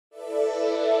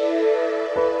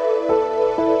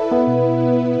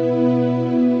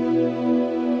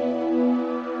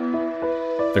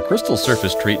The Krystol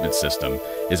surface treatment system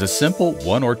is a simple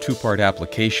one- or two-part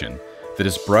application that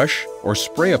is brush or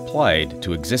spray applied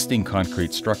to existing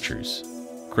concrete structures.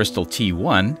 Krystol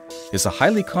T1 is a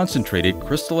highly concentrated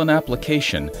crystalline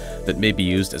application that may be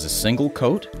used as a single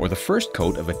coat or the first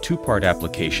coat of a two-part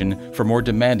application for more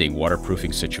demanding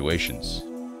waterproofing situations.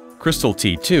 Krystol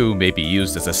T2 may be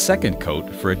used as a second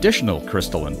coat for additional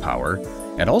crystalline power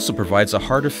and also provides a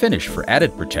harder finish for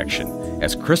added protection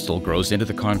as crystal grows into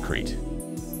the concrete.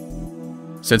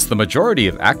 Since the majority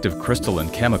of active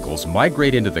crystalline chemicals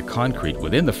migrate into the concrete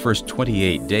within the first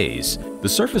 28 days, the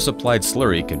surface-applied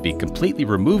slurry can be completely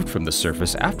removed from the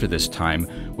surface after this time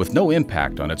with no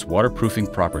impact on its waterproofing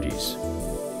properties.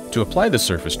 To apply the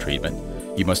surface treatment,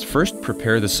 you must first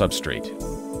prepare the substrate.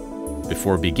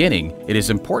 Before beginning, it is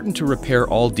important to repair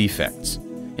all defects,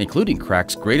 including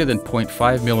cracks greater than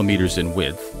 0.5 millimeters in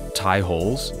width, tie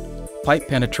holes, pipe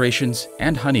penetrations,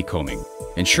 and honeycombing.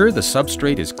 Ensure the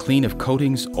substrate is clean of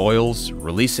coatings, oils,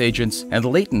 release agents, and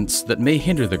latents that may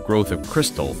hinder the growth of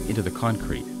crystal into the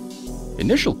concrete.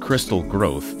 Initial crystal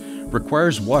growth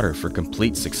requires water for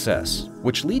complete success,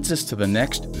 which leads us to the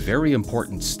next very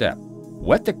important step.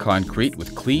 Wet the concrete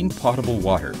with clean, potable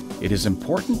water. It is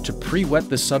important to pre-wet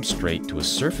the substrate to a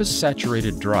surface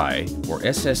saturated dry, or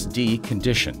SSD,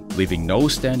 condition, leaving no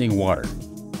standing water.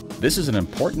 This is an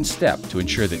important step to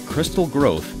ensure that crystal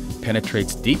growth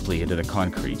penetrates deeply into the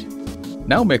concrete.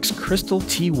 Now mix Krystol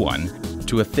T1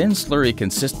 to a thin slurry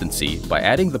consistency by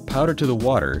adding the powder to the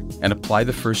water and apply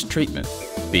the first treatment,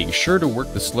 being sure to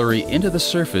work the slurry into the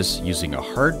surface using a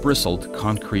hard-bristled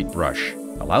concrete brush.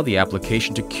 Allow the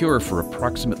application to cure for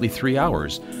approximately 3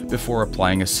 hours before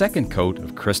applying a second coat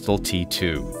of Krystol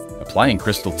T2. Applying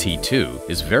Krystol T2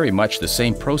 is very much the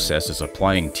same process as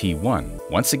applying T1.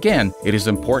 Once again, it is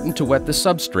important to wet the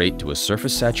substrate to a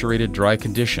surface-saturated dry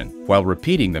condition while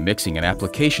repeating the mixing and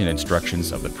application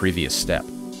instructions of the previous step.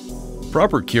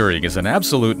 Proper curing is an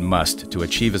absolute must to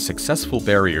achieve a successful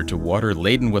barrier to water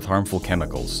laden with harmful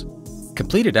chemicals.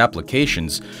 Completed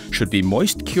applications should be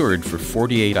moist cured for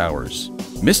 48 hours.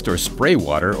 Mist or spray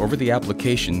water over the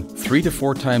application 3 to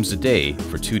 4 times a day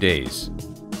for 2 days.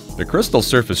 The Krystol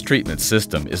surface treatment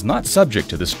system is not subject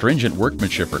to the stringent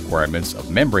workmanship requirements of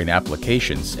membrane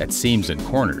applications at seams and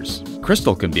corners.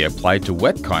 Krystol can be applied to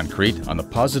wet concrete on the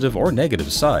positive or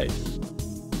negative side.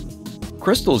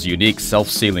 Krystol's unique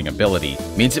self-sealing ability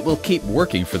means it will keep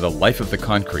working for the life of the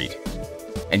concrete,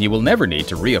 and you will never need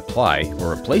to reapply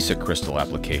or replace a Krystol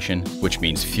application, which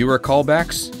means fewer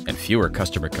callbacks and fewer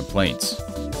customer complaints.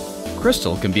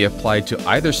 Krystol can be applied to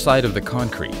either side of the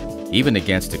concrete, even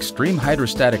against extreme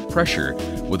hydrostatic pressure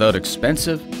without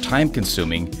expensive,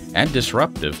 time-consuming, and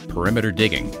disruptive perimeter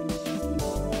digging.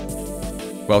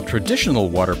 While traditional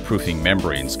waterproofing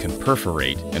membranes can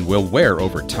perforate and will wear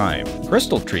over time,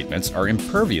 Krystol treatments are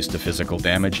impervious to physical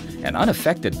damage and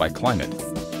unaffected by climate.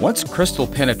 Once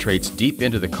Krystol penetrates deep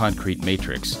into the concrete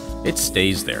matrix, it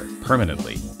stays there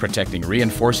permanently, protecting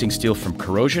reinforcing steel from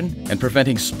corrosion and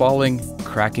preventing spalling,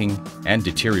 cracking, and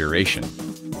deterioration.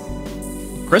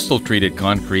 Krystol-treated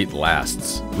concrete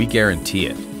lasts. We guarantee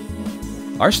it.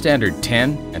 Our standard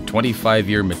 10 and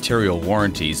 25-year material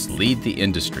warranties lead the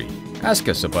industry. Ask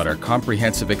us about our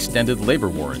comprehensive extended labor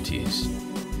warranties.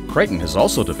 Kryton has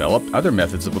also developed other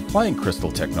methods of applying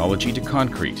Krystol technology to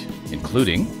concrete,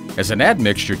 including as an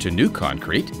admixture to new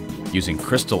concrete, using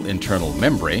Krystol internal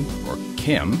membrane, or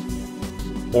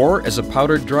KIM, or as a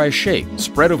powdered dry shape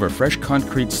spread over fresh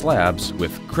concrete slabs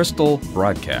with Krystol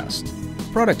broadcast.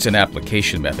 Products and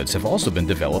application methods have also been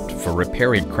developed for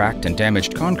repairing cracked and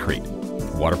damaged concrete,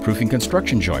 waterproofing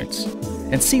construction joints,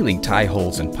 and sealing tie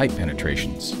holes and pipe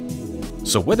penetrations.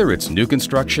 So whether it's new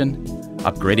construction,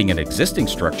 upgrading an existing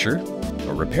structure,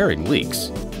 or repairing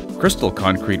leaks, Krystol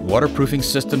concrete waterproofing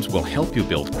systems will help you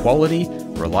build quality,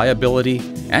 reliability,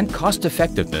 and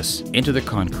cost-effectiveness into the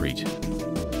concrete.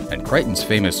 And Kryton's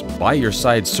famous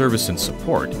by-your-side service and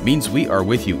support means we are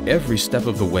with you every step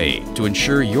of the way to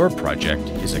ensure your project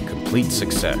is a complete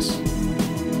success.